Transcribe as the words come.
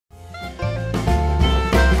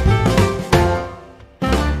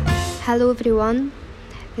Hello everyone,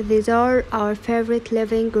 these are our favorite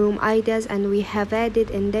living room ideas and we have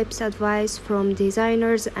added in-depth advice from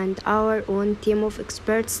designers and our own team of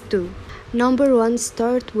experts too. Number 1,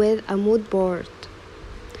 start with a mood board.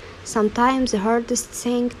 Sometimes the hardest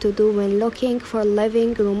thing to do when looking for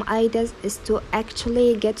living room ideas is to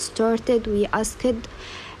actually get started. We asked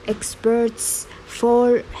experts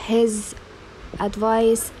for his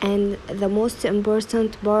advice, and the most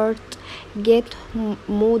important part, get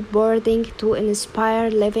mood boarding to inspire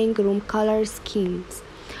living room color schemes.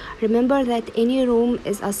 Remember that any room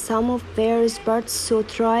is a sum of various parts, so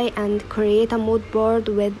try and create a mood board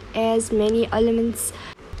with as many elements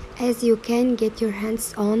as you can get your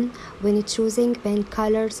hands on. When choosing paint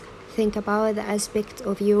colors, think about the aspect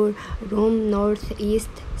of your room: north, east,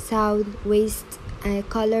 south, west. A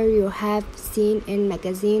color you have seen in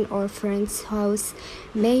magazine or friend's house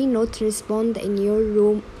may not respond in your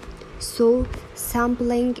room, so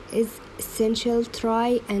sampling is essential.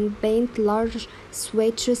 Try and paint large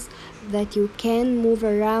swatches that you can move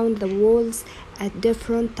around the walls at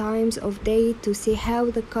different times of day to see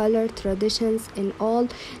how the color transitions in all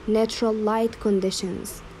natural light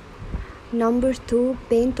conditions. Number 2,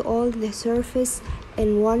 paint all the surface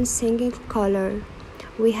in one single color.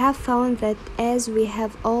 We have found that as we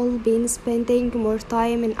have all been spending more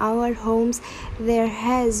time in our homes, there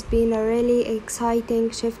has been a really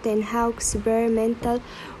exciting shift in how experimental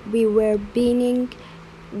we were being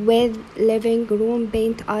with living room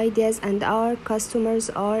paint ideas, and our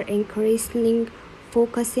customers are increasingly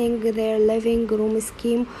focusing their living room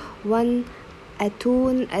scheme on a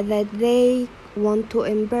tone that they want to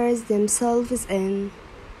immerse themselves in.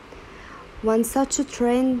 One such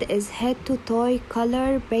trend is head-to-toe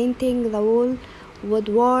color painting. The wall,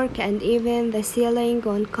 woodwork, and even the ceiling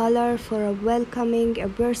on color for a welcoming,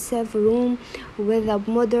 immersive room with a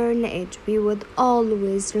modern edge. We would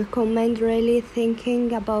always recommend really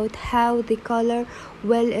thinking about how the color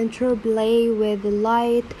will interplay with the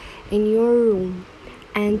light in your room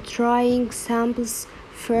and trying samples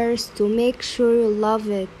first to make sure you love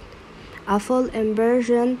it. A full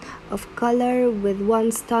immersion of color with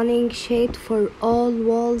one stunning shade for all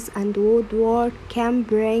walls and woodwork can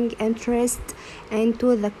bring interest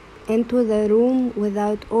into the room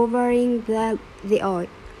without overing the eye.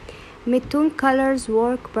 Mid-tone colors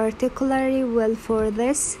work particularly well for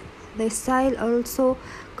this. The style also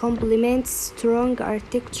complements strong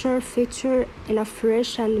architecture feature in a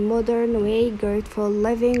fresh and modern way, great for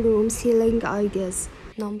living room ceiling ideas.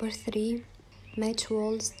 Number 3, match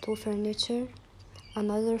walls to furniture.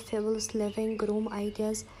 Another fabulous living room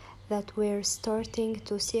ideas that we're starting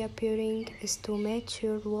to see appearing is to match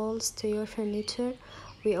your walls to your furniture.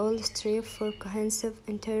 We all strive for cohesive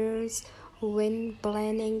interiors when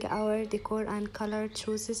planning our decor, and color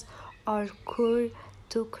choices are core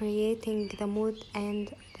to creating the mood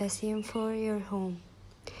and the theme for your home.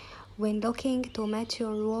 When looking to match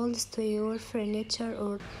your walls to your furniture,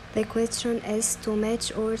 or the question is to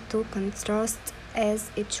match or to contrast, as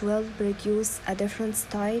each will produce a different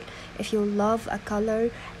style. If you love a color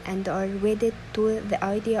and are wedded to the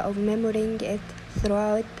idea of mirroring it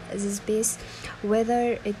throughout the space,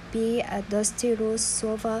 whether it be a dusty rose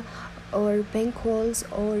sofa or pink walls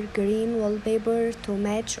or green wallpaper to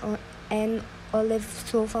match an olive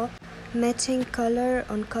sofa, matching color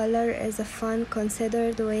on color is a fun,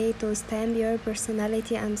 considered way to stamp your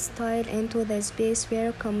personality and style into the space. We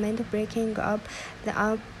recommend breaking up the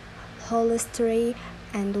upholstery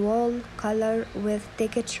and wall color with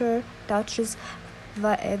texture touches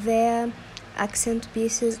via accent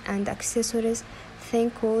pieces and accessories.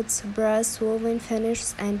 Think woods, brass, woven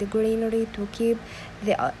finishes, and greenery to keep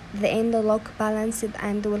the end look balanced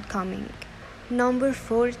and welcoming. Number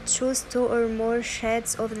 4, choose 2 or more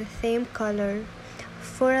shades of the same color.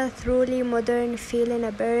 For a truly modern feel in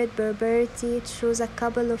a bird property, choose a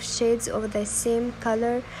couple of shades of the same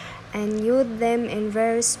color and use them in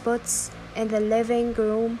various spots in the living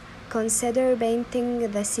room. Consider painting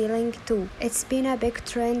the ceiling too. It's been a big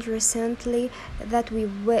trend recently that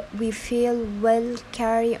we feel will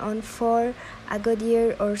carry on for a good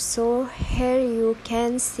year or so. Here you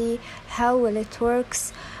can see how well it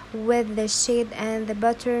works with the shade and the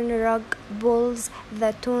pattern rug pulls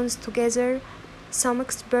the tones together. Some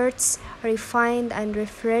experts refined and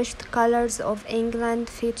refreshed colors of England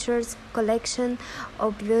features collection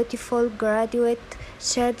of beautiful graduate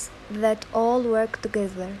shades that all work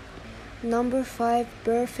together. Number 5,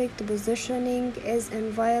 perfect positioning is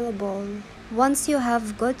invaluable. Once you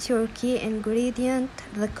have got your key ingredient,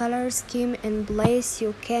 the color scheme in place,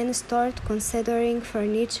 you can start considering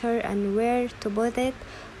furniture and where to put it.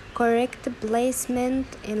 Correct placement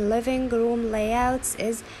in living room layouts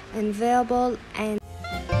is invaluable and